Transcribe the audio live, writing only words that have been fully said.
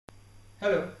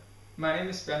Hello, my name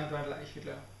is Bernhard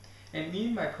Wörndl-Aichriedler, and me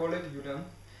and my colleague Julian,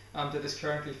 that is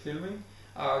currently filming,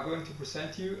 are going to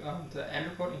present you the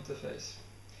Andropod Interface.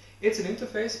 It's an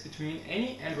interface between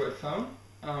any Android phone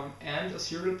and a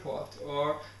serial port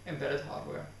or embedded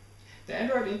hardware. The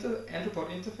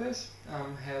Andropod Interface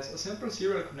has a simple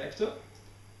serial connector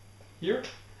here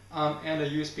and a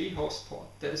USB host port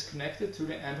that is connected to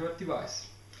the Android device.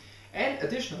 And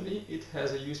additionally, it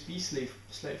has a USB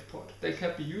slave port that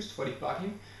can be used for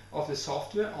debugging of the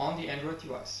software on the Android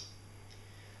device.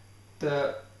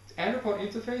 The Andropod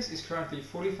interface is currently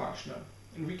fully functional,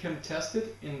 and we can test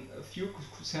it in a few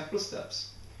simple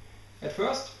steps. At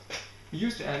first, we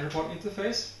use the Andropod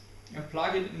interface and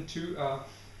plug it into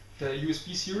the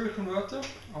USB serial converter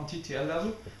on TTL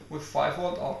level with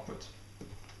 5-volt output.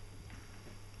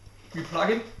 We plug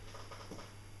it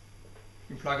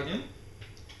in,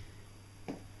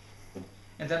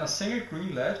 and then a single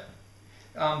green LED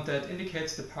that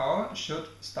indicates the power should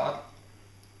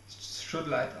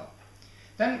light up.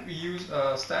 Then we use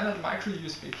a standard micro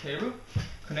USB cable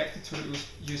connected to the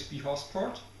USB host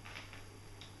port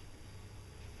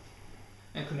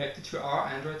and connected to our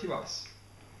Android device.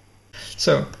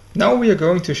 So now we are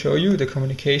going to show you the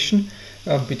communication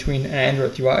between an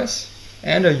Android device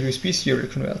and a USB serial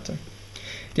converter.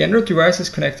 The Android device is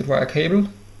connected via cable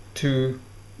to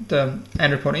the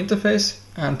Andropod interface,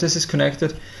 and this is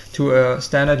connected to a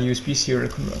standard USB serial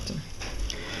converter.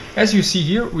 As you see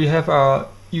here, we have our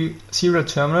serial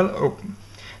terminal open.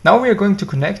 Now we are going to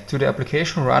connect to the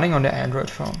application running on the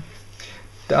Android phone.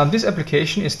 This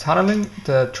application is tunneling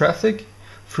the traffic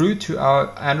through to our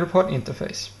Andropod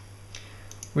interface.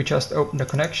 We just open the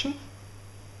connection,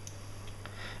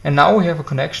 and now we have a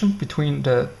connection between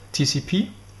the TCP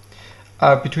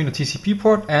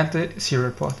port and the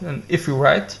serial port. And if we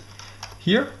write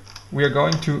here, we are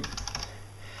going to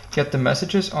get the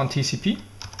messages on TCP,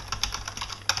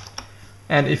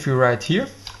 and if we write here,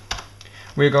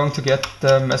 we are going to get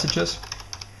the messages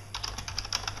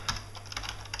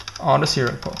on the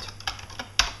serial port.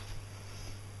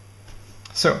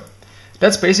 So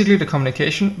that's basically the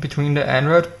communication between the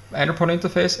Andropod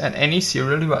interface and any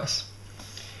serial device.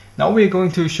 Now we are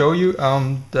going to show you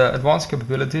the advanced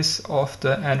capabilities of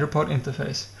the Andropod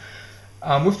interface.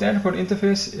 With the Andropod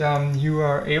interface, you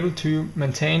are able to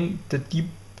maintain the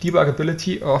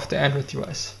debuggability of the Android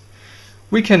device.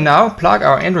 We can now plug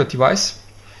our Android device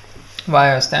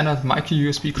via a standard micro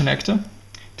USB connector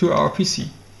to our PC.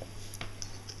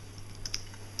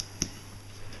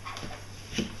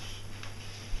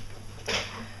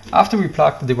 After we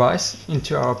plug the device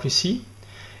into our PC,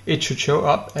 it should show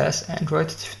up as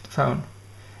Android phone,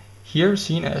 here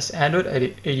seen as Android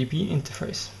ADB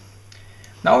interface.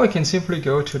 Now we can simply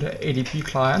go to the ADB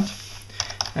client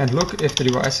and look at the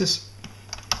devices.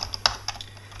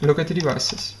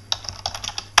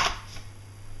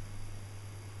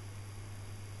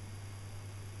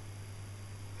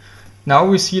 Now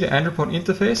we see the Andropod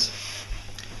interface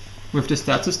with the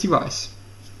status device.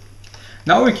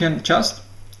 Now we can just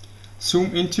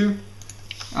zoom into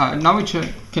now we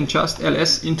can just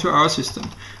ls into our system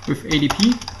with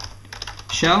adp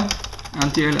shell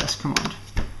and the ls command.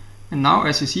 And now,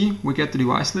 as you see, we get the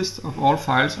device list of all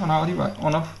files on our device,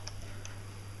 on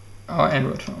our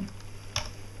Android phone.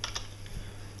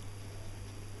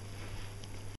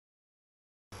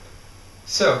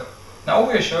 So now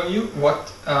we are showing you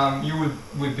what you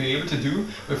will be able to do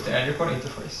with the Andropod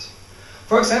interface.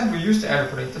 For example, we used the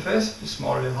Andropod interface, the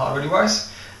small little hardware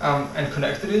device, and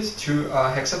connected it to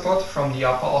a hexapod from the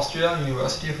Upper Austria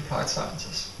University of Applied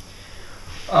Sciences.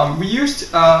 We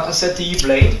used a zDE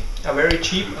blade, a very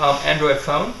cheap Android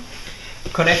phone,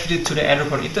 connected it to the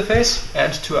Andropod interface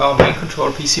and to our main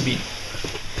control PCB.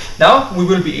 Now we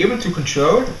will be able to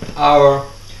control our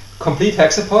complete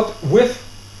hexapod with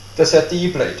the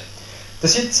zDE blade. The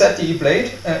zDE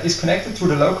blade is connected to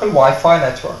the local Wi-Fi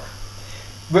network.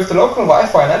 With the local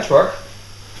Wi-Fi network,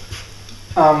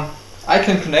 I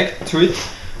can connect to it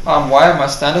via my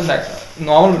standard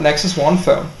normal Nexus 1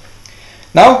 phone.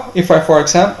 Now, if I, for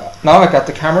example, now I got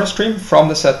the camera stream from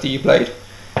the zDE blade,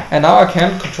 and now I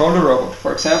can control the robot.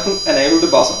 For example, enable the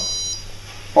buzzer,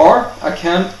 or I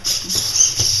can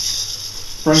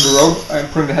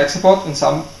bring the hexapod in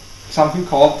something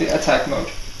called the attack mode,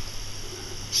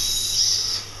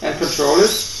 and control it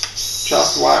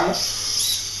just via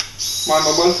my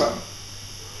mobile phone.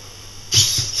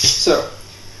 So,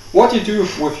 what you do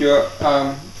with your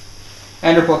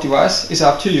Andropod device is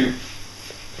up to you.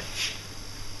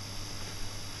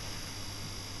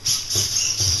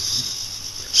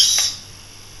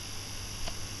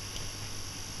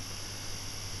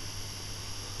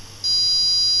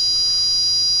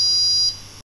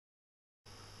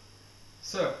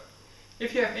 So,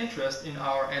 if you have interest in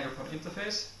our Andropod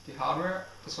interface, the hardware,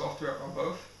 the software or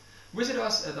both, visit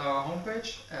us at our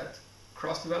homepage at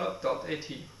xDevelop.at.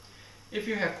 If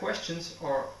you have questions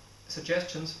or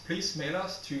suggestions, please mail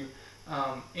us to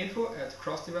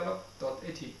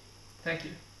info@xDevelop.at. Thank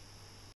you.